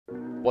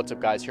What's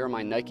up guys, here are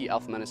my Nike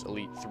Alpha Menace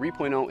Elite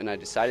 3.0 and I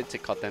decided to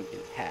cut them in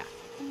half.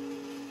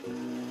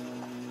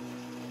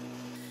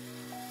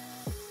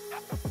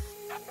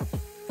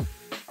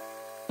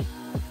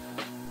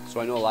 So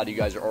I know a lot of you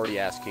guys are already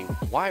asking,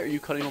 why are you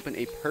cutting open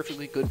a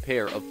perfectly good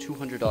pair of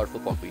 $200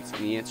 football cleats?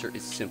 And the answer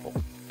is simple,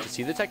 to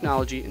see the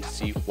technology and to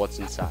see what's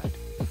inside.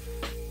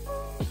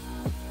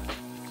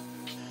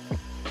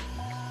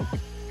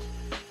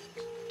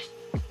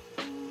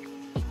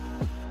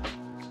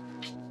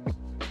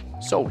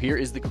 So here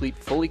is the cleat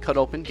fully cut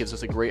open, gives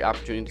us a great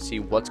opportunity to see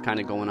what's kind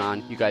of going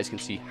on. You guys can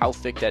see how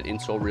thick that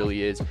insole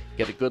really is,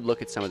 get a good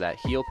look at some of that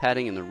heel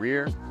padding in the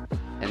rear,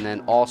 and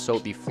then also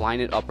the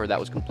Flyknit upper that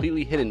was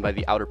completely hidden by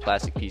the outer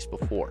plastic piece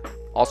before.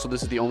 Also,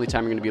 this is the only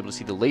time you're going to be able to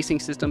see the lacing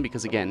system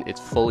because again,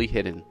 it's fully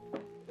hidden.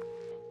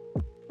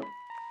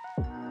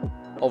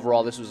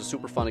 Overall, this was a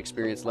super fun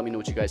experience. Let me know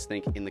what you guys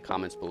think in the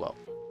comments below.